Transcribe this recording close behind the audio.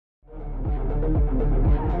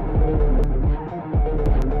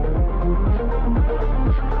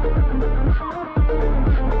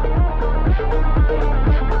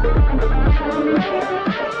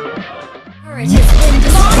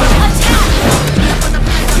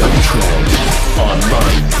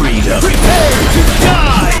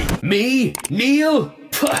Me? Kneel?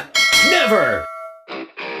 Puh, never!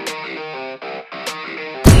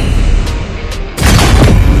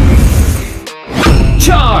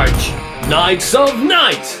 Charge! Knights of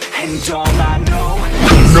Night! And all I know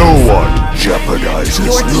no one jeopardizes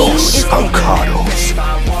Los Alcados.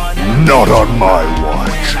 Not on my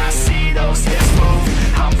watch. I see those hips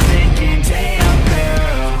move, I'm thinking, damn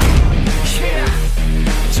girl. Yeah,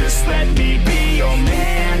 just let me be your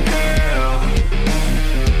man, girl.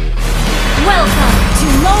 Welcome to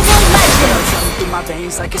Mobile Legends! Running through my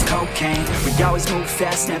veins like it's cocaine. We always move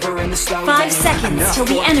fast, never in the slow 5 lane. seconds Enough till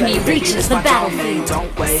the foreplay, enemy baby, reaches this the my domain. battlefield.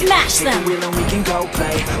 Don't wait. Smash Take them. the wheel and we can go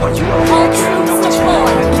play. Are you All okay, girl? Know what troops you deployed.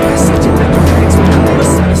 want? Yeah, said you make them flex with a little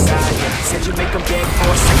set aside. Yeah, said you make them beg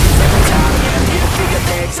for seconds every time. Yeah, need to figure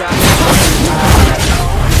legs out.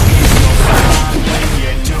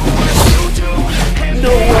 No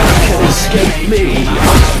one can escape me!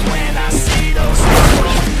 When I see those hips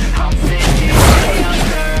move, I'm thinking, damn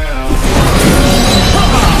girl.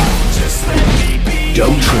 Just let me be.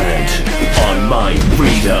 Don't tread on my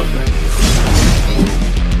freedom!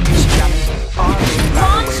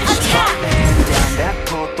 Launch attack!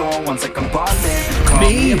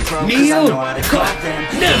 Me? Kneel?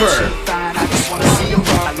 Never! I just wanna see you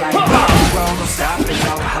roll. I like roll, don't stop it,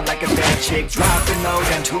 no. I like a bad chick, dropping low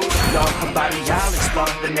down too low. Her body, I'll explore.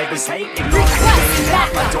 The neighbors hate, ignore. Banging out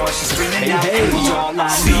my door, she's screaming out. Hey, And all I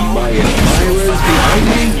see know my is admirers behind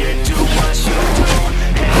me? you do what you do,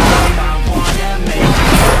 and I wanna make you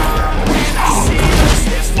proud. When I see those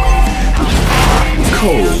hips move, I'm feeling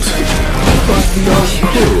Cold, but not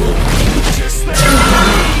cruel. just let me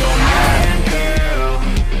be your man, girl.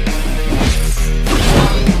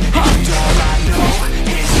 And all I know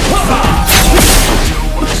is you do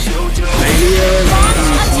what you do.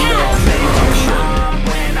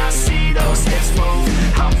 When I see those hips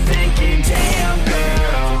move, I'm thinking, damn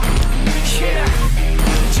girl. Yeah,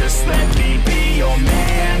 just let me be your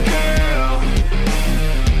man, girl.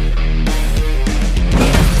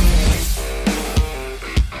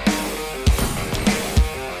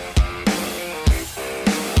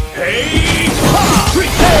 Hey!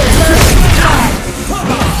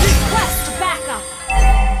 Request backup!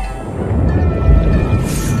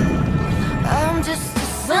 I'm just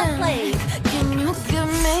a Well sinner. played. Can you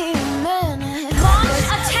give me a minute? Launch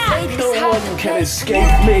attack! No one can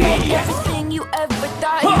escape me! Everything you ever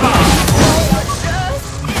thought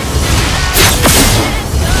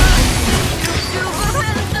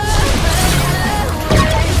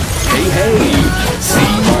Hey, hey!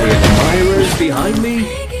 See my admirers behind me?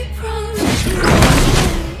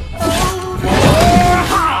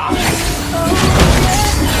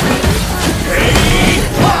 Hey!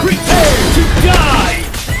 Prepare to die!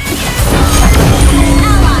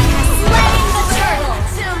 Ally has slain the turtle!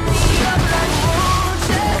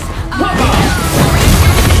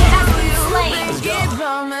 Slain.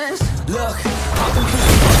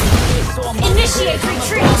 Initiate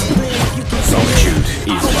retreat! Solitude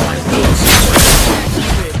is my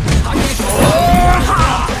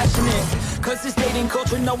Cause this dating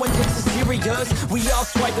culture, no one takes us serious. We all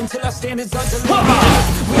swipe until our standards are delirious.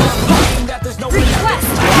 We are claiming that there's no one Request!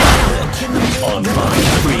 on my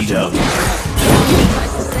freedom.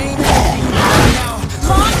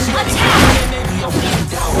 Launch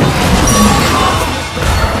attack!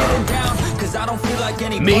 Cause I don't feel like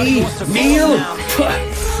anybody Me? wants to fall Kneel? now.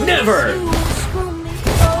 Puh, never!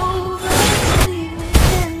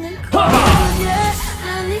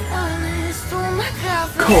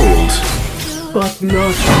 Cold, but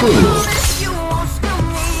not cruel.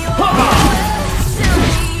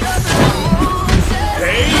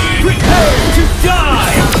 Hey! Prepare to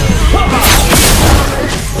die!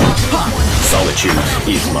 Solitude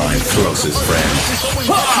is my closest friend.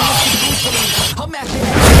 I'll match it.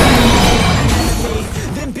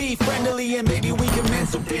 Then be friendly and maybe we can mend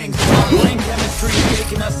some things. Brain chemistry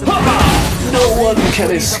making us No one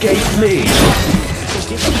can escape me.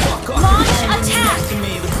 Launch attack!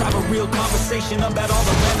 Let's have a real conversation about all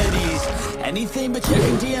the remedies. Anything but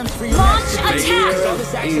checking DMs for your Launch next attack!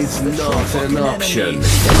 debate. Is not an option.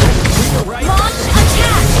 Launch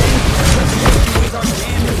attack!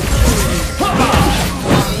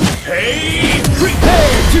 Hey!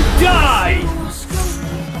 Prepare to die!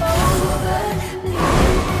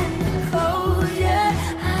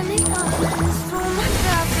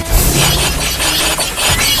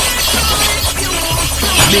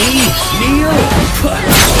 Me? Kneel? Puh,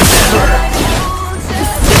 never!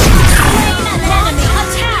 Slain an enemy!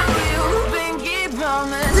 Attack!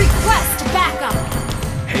 Request backup!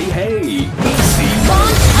 Hey, hey! See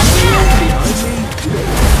Launch attack! behind me?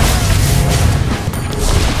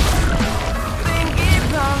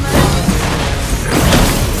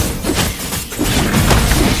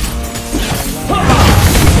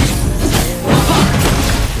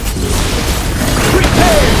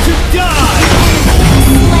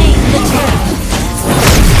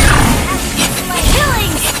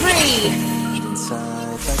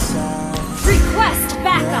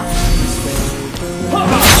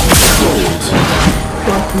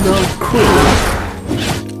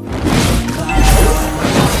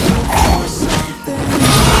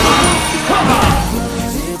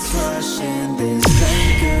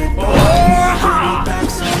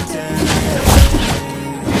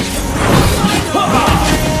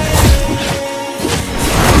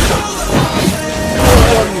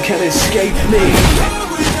 Can escape me.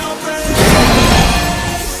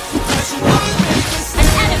 An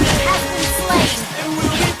enemy has been slain.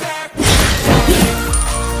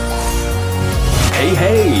 Hey,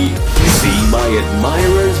 hey! See my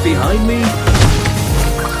admirers behind me?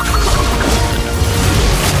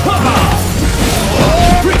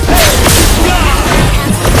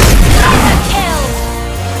 Kill.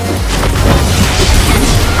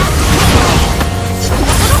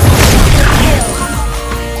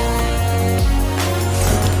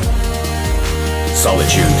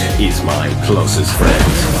 Solitude is my closest friend.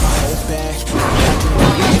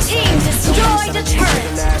 Your team destroyed a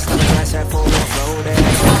turret.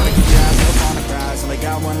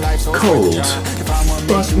 Cold,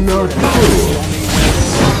 but not cruel.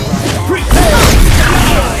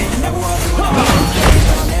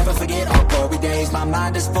 Never forget our glory days. My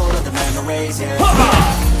mind is full of the memories.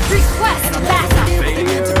 Request backup.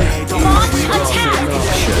 Launch attack.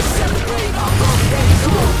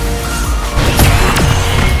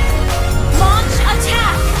 Launch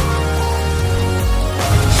attack.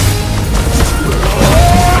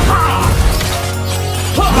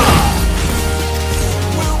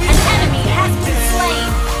 An enemy has been slain.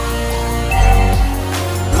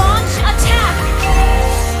 Launch attack.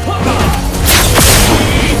 Launch attack.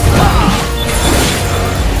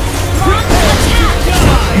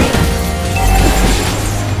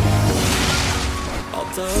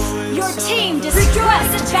 Your team destroyed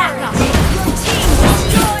the backup. Your team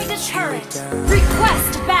destroyed a turret.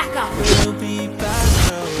 Request backup.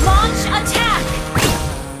 Launch attack.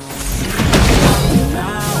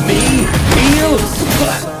 Me? Heal?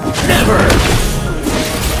 Never!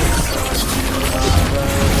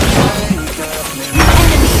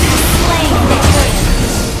 Enemy has slain the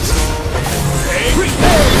turret.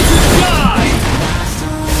 Prepare to die! An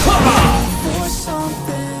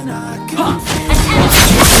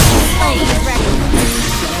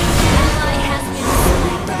enemy has been slain. Ally has been slain.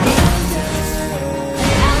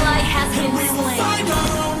 Ally has been slain.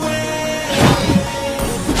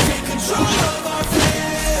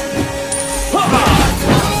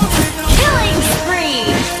 Killing spree.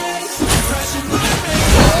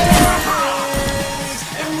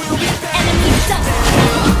 Enemy double.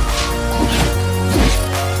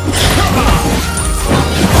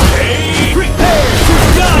 Prepare to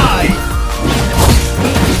die!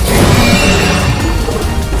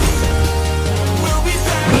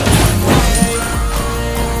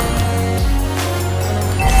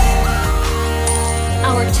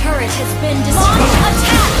 Our turret has been destroyed. Launch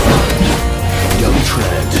attack. Don't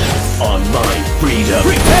tread on my freedom.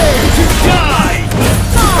 Prepare to die!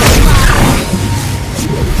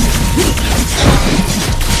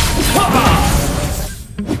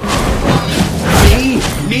 Me?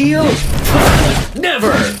 Kneel?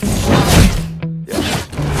 Never!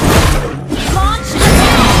 Launch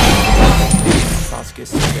attack.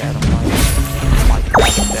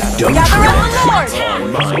 Don't Gather tread up the Lord.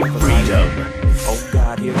 on my freedom. Oh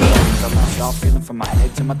God, here goes. I'm not off feeling from my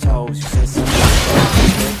head to my toes. You said something.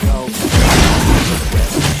 There it goes.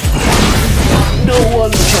 No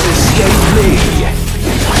one can escape me.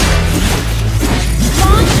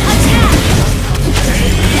 Launch attack.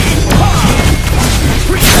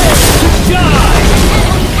 Prepare to die!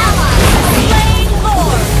 Enemy ally slain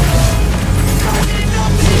Lord.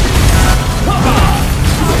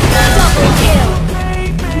 Double kill.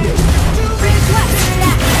 Request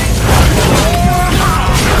backup.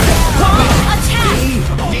 Launch attack.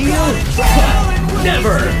 Kneel?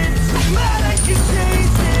 Never!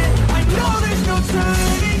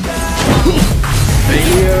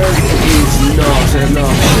 Failure is not an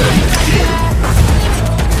option.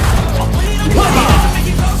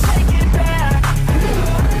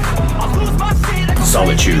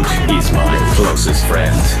 Solitude is my closest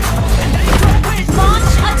friend.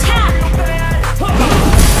 Launch attack.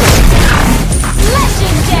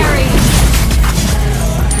 Legendary.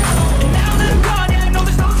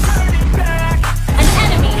 An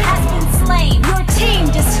enemy has been slain. Your team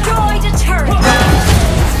destroyed a turret.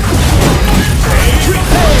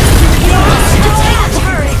 Attack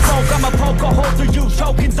turret. I'm a poke a hole through you,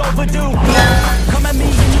 choking's overdue. Come at me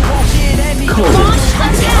and you won't get any. Launch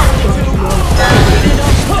attack.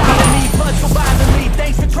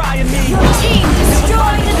 Thanks for trying me. Your team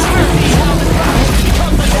destroyed a turret.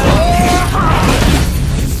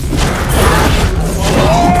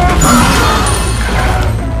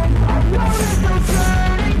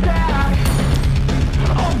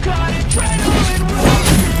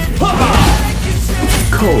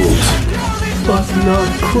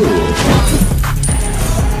 cruel.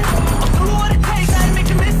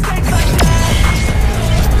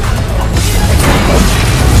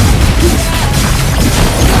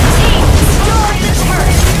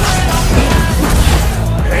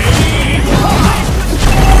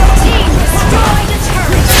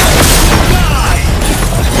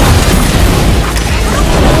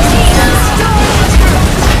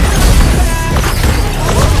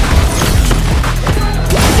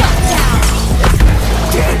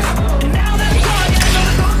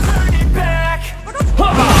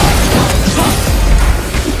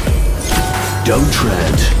 Don't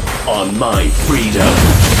tread on my freedom. An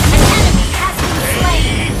enemy has been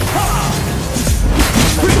slain.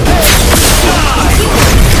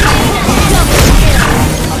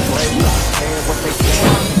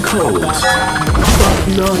 Cold, but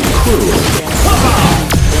not cruel.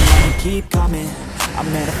 Keep coming, I'm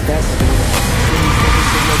manifesting.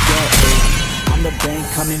 I'm the bank,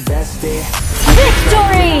 I'm invested.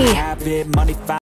 Victory! Have it, money.